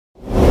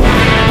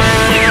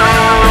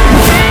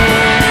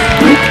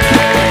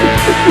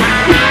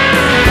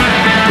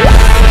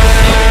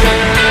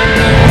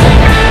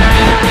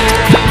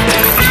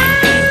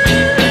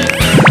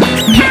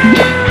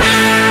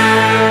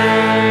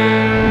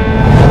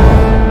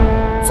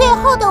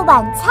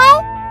晚餐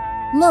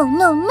 ？No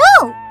No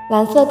No！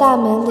 蓝色大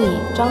门里，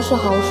张世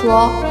豪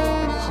说：“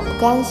好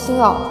不甘心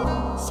哦，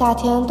夏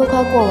天都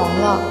快过完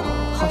了，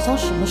好像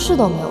什么事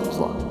都没有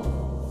做。”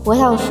我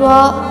想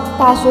说，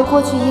大学过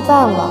去一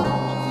半了，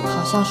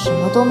好像什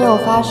么都没有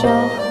发生，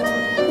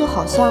又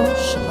好像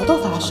什么都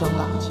发生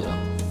了。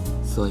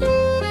所以，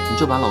你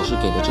就把老师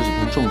给的这几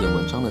篇重点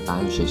文章的答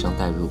案选项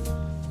代入，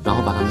然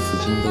后把它们死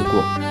记硬背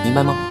过，明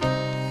白吗？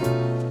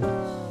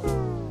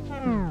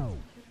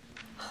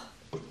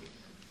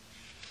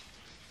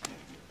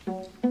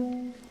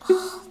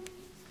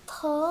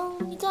疼，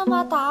你干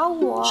嘛打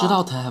我？知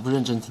道疼还不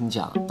认真听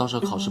讲，到时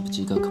候考试不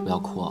及格可不要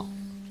哭哦。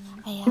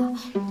哎呀，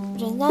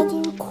人家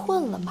就是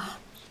困了嘛。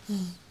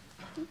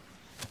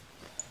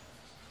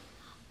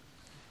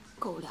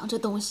狗粮这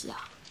东西啊，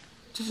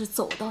真是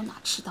走到哪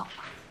吃到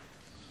哪。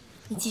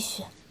你继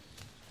续。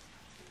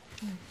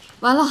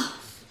完了，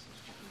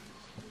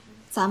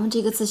咱们这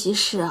个自习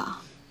室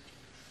啊，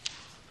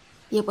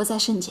也不再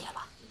圣洁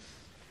了。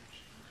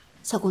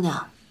小姑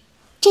娘，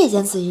这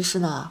间自习室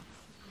呢，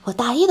我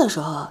大一的时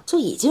候就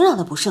已经让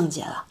它不圣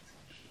洁了。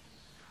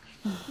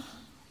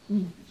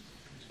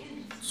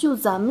就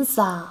咱们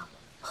仨，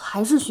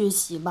还是学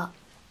习吧。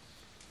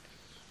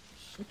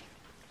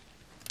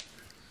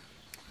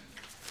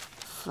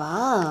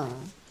烦，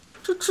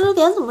这知识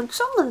点怎么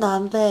这么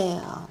难背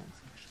啊？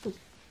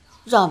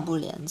让步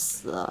连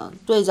词、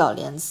对角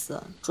连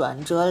词、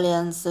转折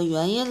连词、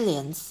元音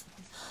连词，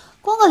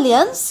光个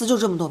连词就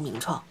这么多名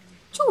称。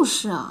就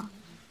是啊，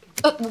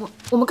哎，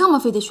我们干嘛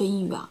非得学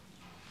英语啊？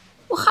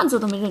我汉字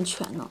都没认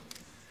全呢。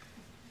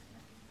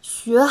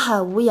学海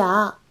无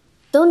涯，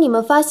等你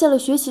们发现了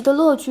学习的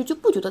乐趣，就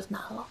不觉得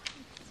难了。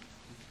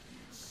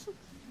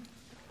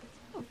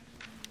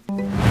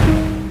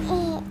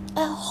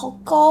哎，好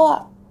高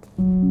啊！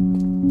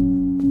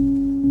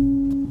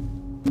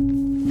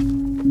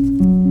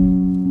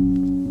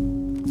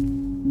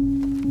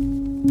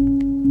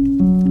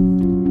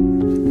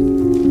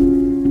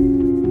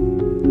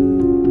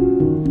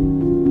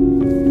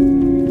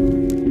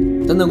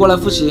等等，过来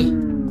复习。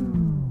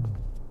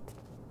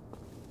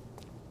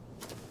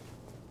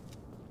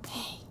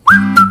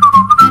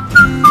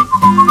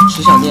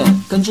迟小念，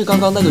根据刚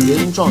刚那个元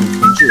音状语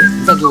从句，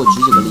你再给我举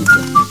几个例子。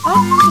啊，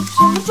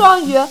什么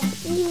状语？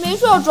你没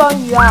说要状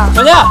语啊？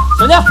小念，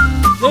那边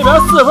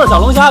4份小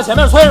龙虾前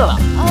面催着呢。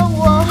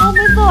我还没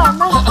做完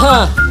呢。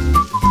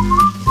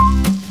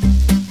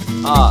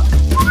啊，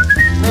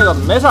那个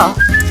没事儿，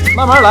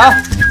慢慢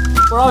来，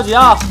不着急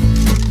啊。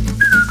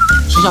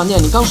迟小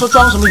念，你刚说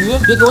装什么鱼？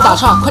别给我打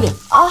岔，快点。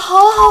好，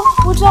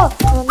我知道。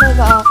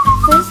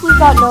Since we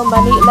got no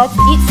money, let's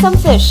eat some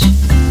fish.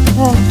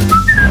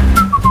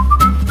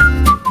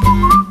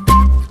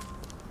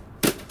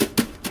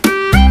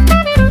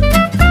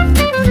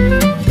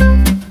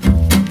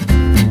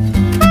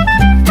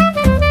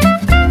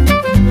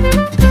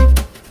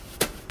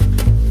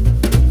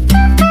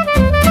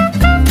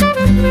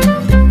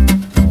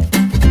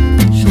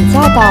 暑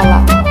假到了，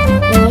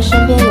因为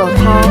身边有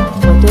他，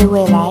我对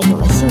未来有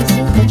了信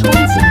心和憧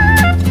憬。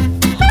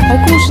而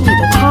故事里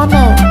的他们，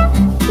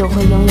又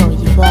会拥有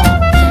一个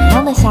怎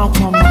样的夏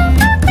天呢？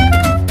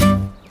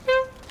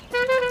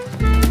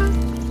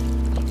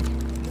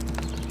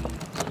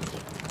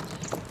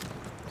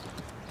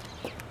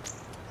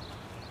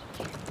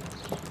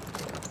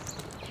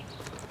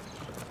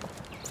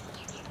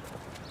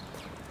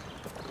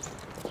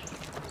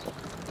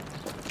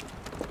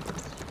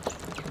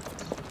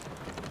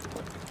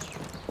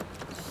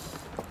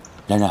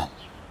冉冉，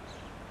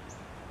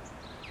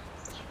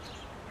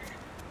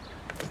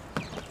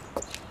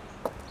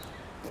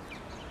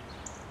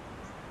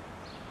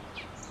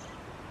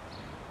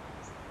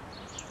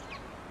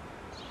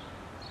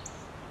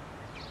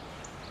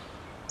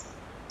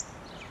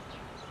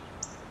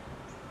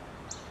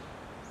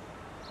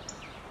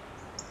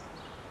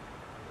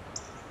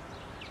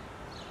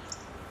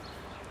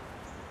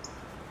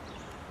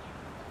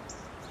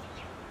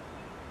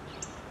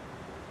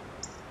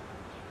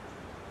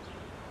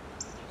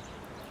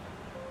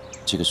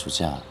这个暑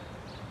假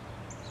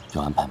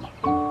有安排吗？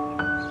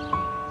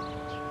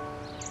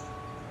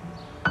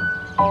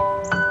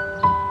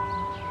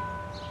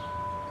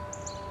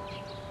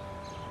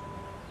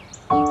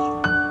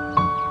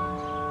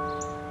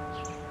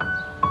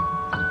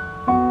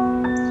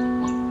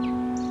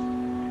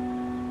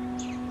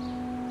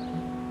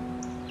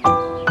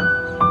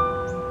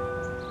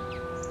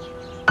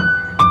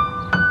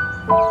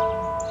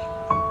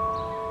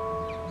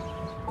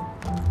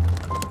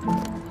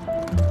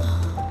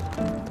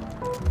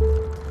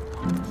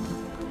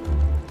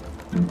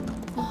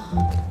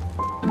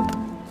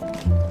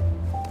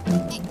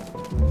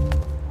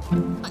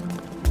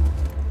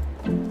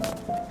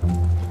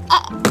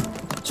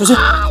小心！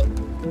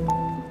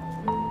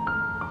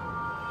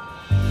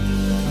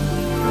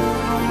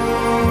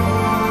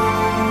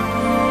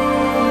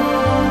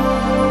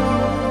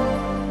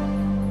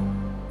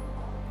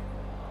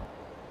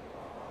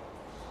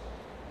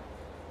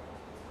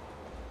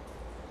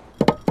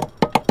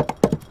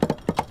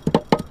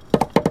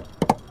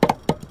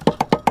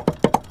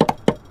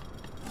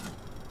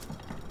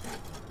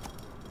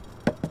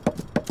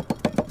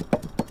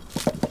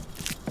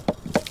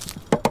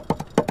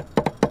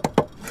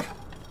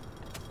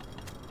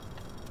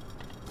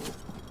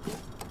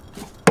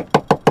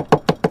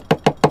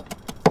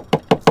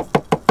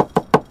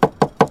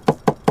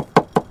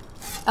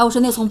哎，我说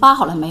那葱扒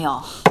好了没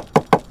有？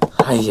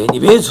哎呀，你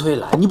别催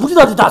了，你不知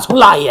道这大葱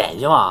辣眼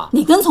睛吗？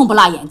你跟葱不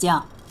辣眼睛？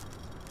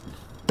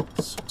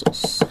真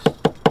是，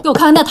给我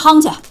看看那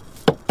汤去。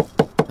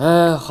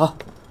哎，好，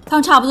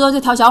汤差不多就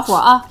调小火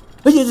啊。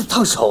哎呀，这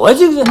烫手啊，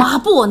这个。抹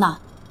布呢？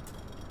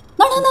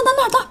那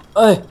儿。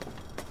哎，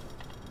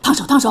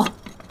烫手。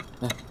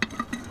哎，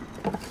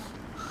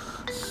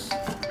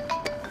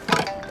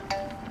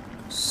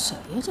谁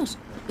呀这是？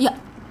哎呀，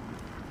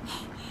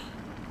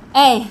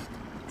哎，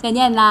小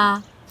念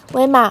呐。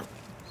喂妈，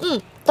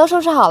都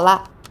收拾好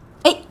了。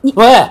哎，你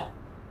喂，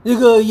那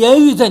个严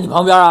玉在你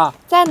旁边啊？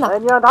在呢。哎，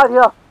你让他听。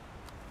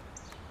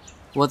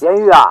我严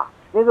玉啊，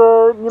那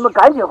个你们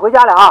赶紧回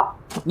家了啊！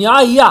你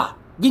阿姨啊，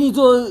给你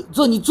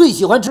做你最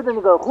喜欢吃的那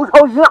个红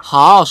烧鱼了。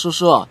好，叔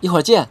叔，一会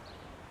儿见。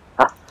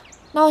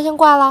那我先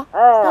挂了。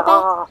哎，拜拜。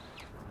好。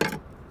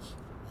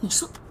你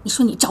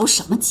说你着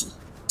什么急？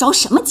着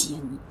什么急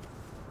啊你？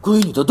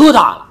闺女都多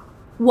大了？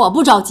我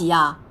不着急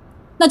啊，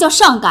那叫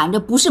上赶着，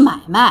不是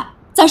买卖。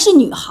咱是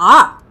女孩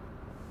儿，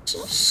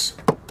真是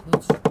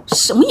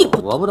什么也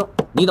不懂。我不懂，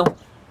你懂。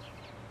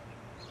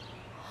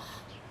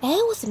哎，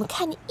我怎么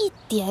看你一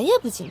点也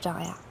不紧张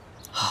呀？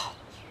唉，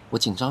我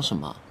紧张什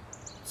么？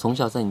从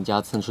小在你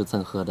家蹭吃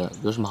蹭喝的，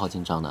有什么好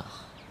紧张的？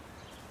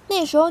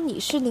那时候你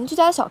是邻居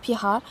家的小屁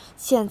孩，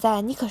现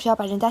在你可是要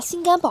把人家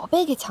心肝宝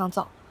贝给抢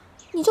走，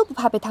你就不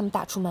怕被他们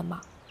打出门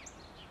吗？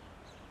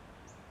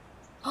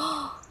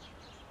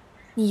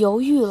你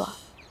犹豫了。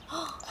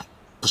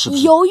不是，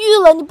你犹豫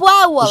了，你不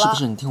爱我了。不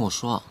是，你听我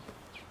说，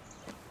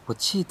我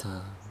记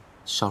得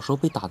小时候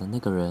被打的那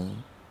个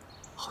人，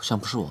好像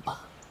不是我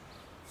吧？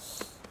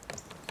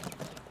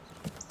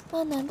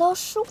那难道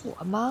是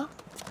我吗？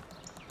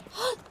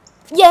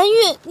严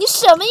玉，你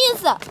什么意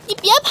思？你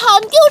别跑，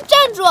你给我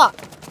站住！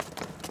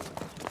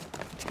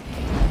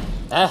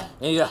哎，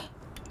严玉，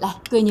来，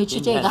闺女吃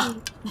这个。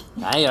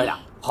咱爷俩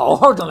好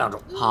好整两盅。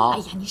好。哎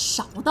呀，你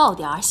少倒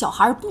点儿，小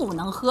孩不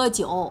能喝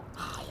酒。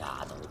哎呀，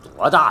都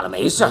多大了，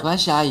没事。没关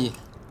系，阿姨，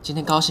今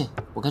天高兴，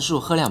我跟叔叔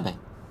喝2杯。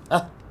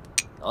哎，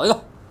走一个。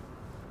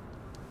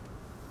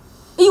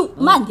哎呦，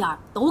慢点儿，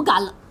都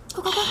干了，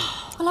快，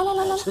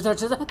来，吃点，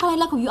快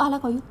来口鱼啊，来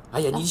口鱼。哎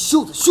呀，你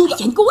袖子。哎呀，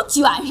你给我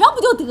卷上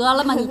不就得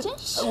了吗？你真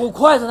是。我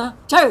筷子呢？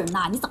这儿呢，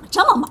你怎么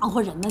这么忙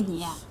活人呢？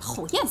你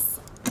讨厌死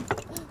了。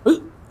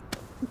哎，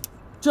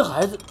这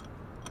孩子，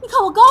你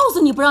看我告诉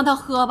你不让他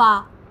喝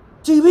吧，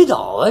这一杯倒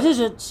啊，这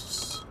是。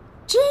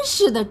真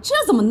是的，这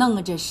怎么弄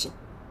啊？这是。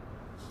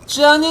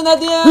吃2年的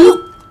爹。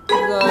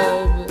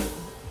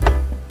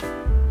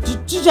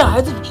这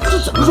孩子这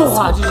怎么说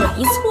话？这是。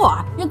没错，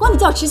人管你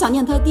叫迟小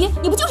念他爹，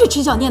你不就是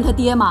迟小念他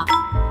爹吗？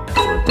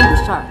这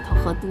事儿他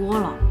喝多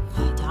了，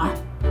快点儿。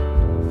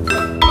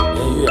严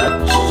玉，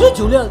这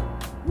酒量，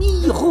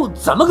你以后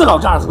怎么跟老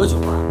丈人喝酒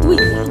啊？对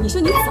呀，你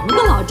说你怎么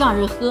跟老丈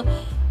人喝？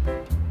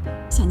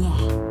小念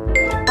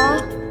啊，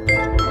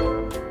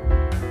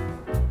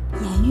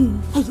严玉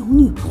他有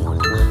女朋友了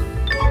吗？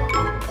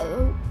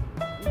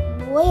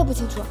我也不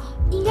清楚，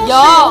应该是。有。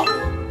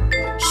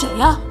谁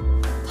呀？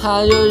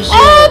他就是。哎，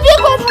别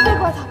怪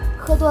他，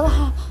喝多了。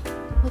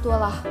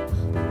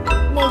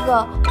那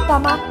个爸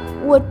妈，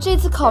我这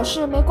次考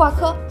试没挂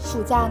科，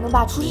暑假能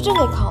把厨师证给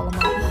考了吗？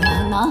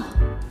能。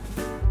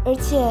而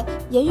且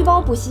严玉帮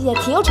我补习也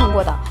挺有成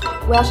果的，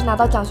我要是拿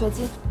到奖学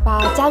金，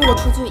把家里的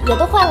厨具也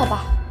都换了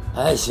吧。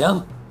哎，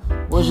行。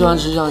我喜欢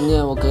吃小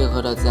念，我可以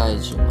和他在一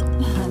起吗？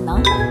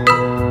能。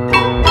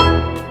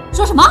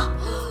说什么？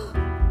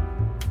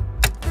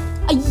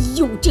哎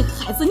呦，这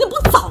孩子，你不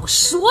早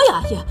说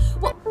呀！呀，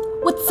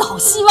我早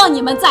希望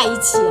你们在一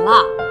起了。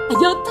哎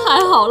呀，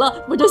太好了，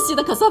我这戏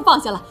的可算放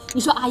下了。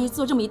你说阿姨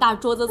做这么一大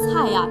桌子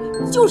菜呀，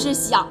就是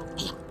香。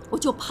哎呀，我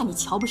就怕你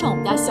瞧不上我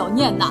们家小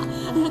念呐。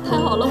哎呀，太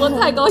好了，我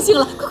太高兴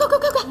了！快，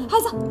孩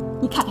子，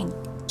你看看你，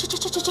吃，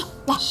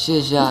来，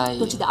谢谢阿姨。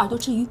多吃点，多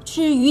吃鱼，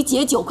吃鱼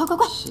解酒，快，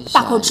谢谢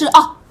大口吃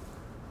啊！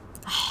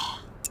哎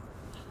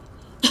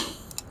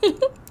呀，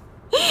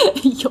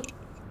哎呦。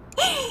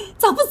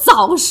咋不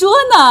早说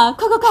呢？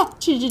快，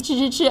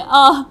吃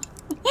啊！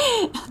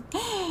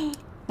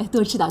哎，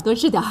多吃点，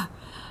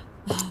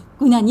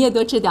姑娘你也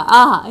多吃点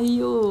啊！哎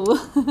呦，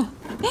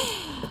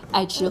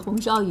爱吃红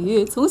烧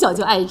鱼，从小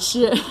就爱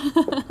吃。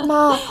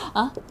妈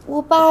啊，我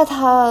爸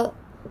他……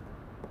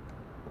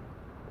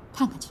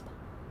看看去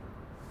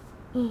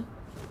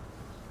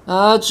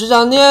迟吧。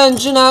小念，你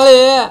去哪里？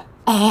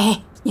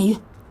哎，严玉，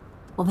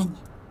我问你，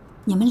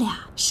你们俩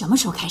什么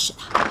时候开始的？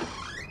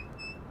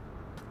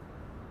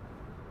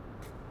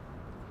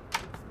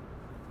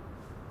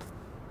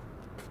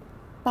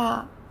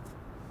爸，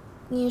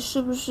你是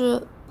不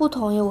是不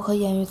同意我和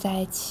严玉在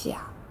一起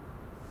啊？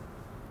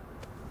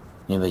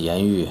你把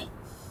严玉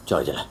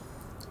叫进来。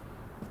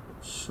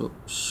叔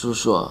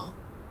叔。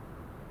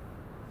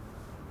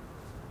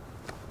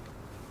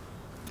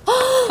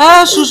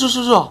哎，叔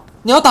叔，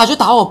你要打就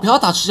打我，不要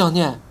打迟小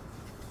念。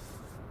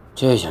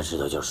这下知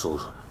道叫叔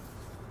叔了，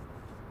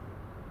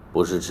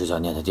不是迟小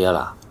念他爹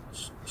了。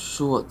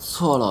叔，我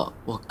错了，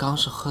我刚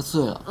是喝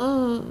醉了。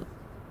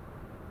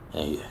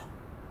严玉，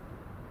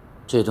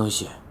这东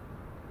西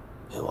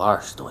陪我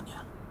20多年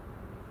了，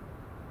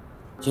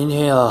今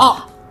天呀……哦，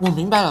我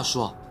明白了，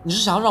叔，你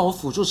是想要让我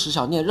辅助迟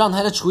小念，让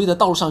她在厨艺的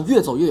道路上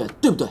越走越远，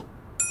对不对？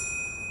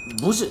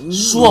不是，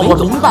叔，我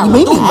明白，你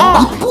没明白，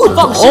你不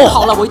放心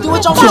好了，我一定会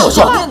照顾迟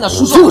小念的，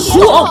叔叔。听我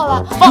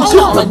说，放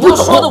心好了，你要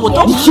说的我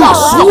都你听我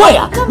说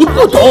呀，你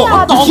不懂，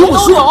你听我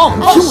说，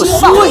你听我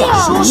说呀，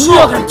你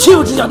要敢欺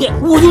负迟小念，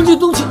我用这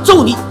东西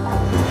揍你。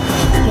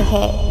嘿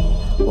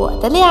嘿，我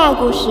的恋爱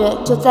故事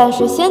就暂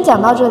时先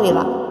讲到这里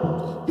了。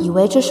以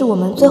为这是我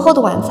们最后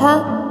的晚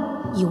餐，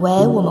以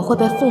为我们会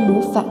被父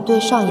母反对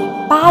上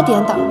演8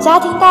点档家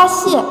庭大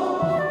戏。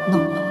No no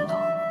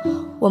no，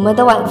 我们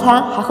的晚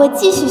餐还会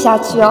继续下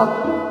去哦。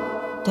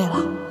对了，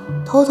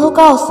偷偷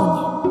告诉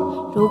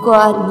你，如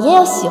果你也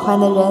有喜欢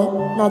的人，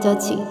那就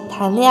请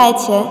谈恋爱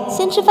前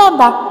先吃饭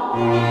吧。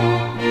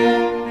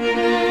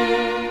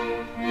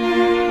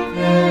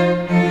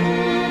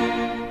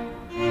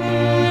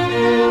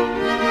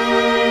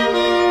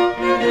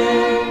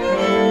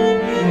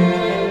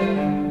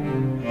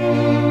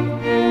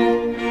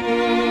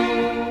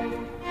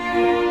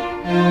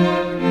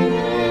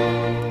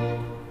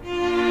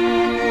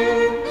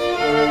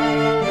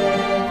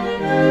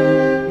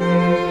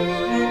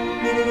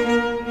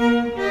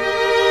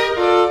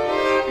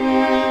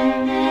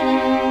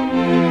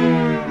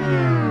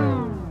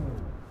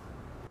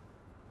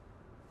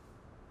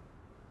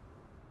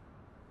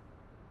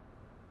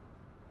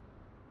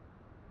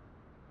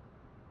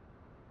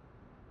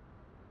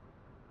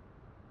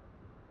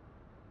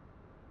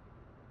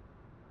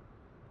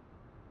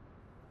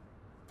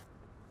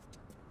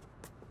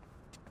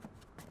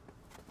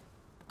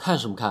看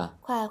什么看？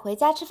快回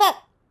家吃饭。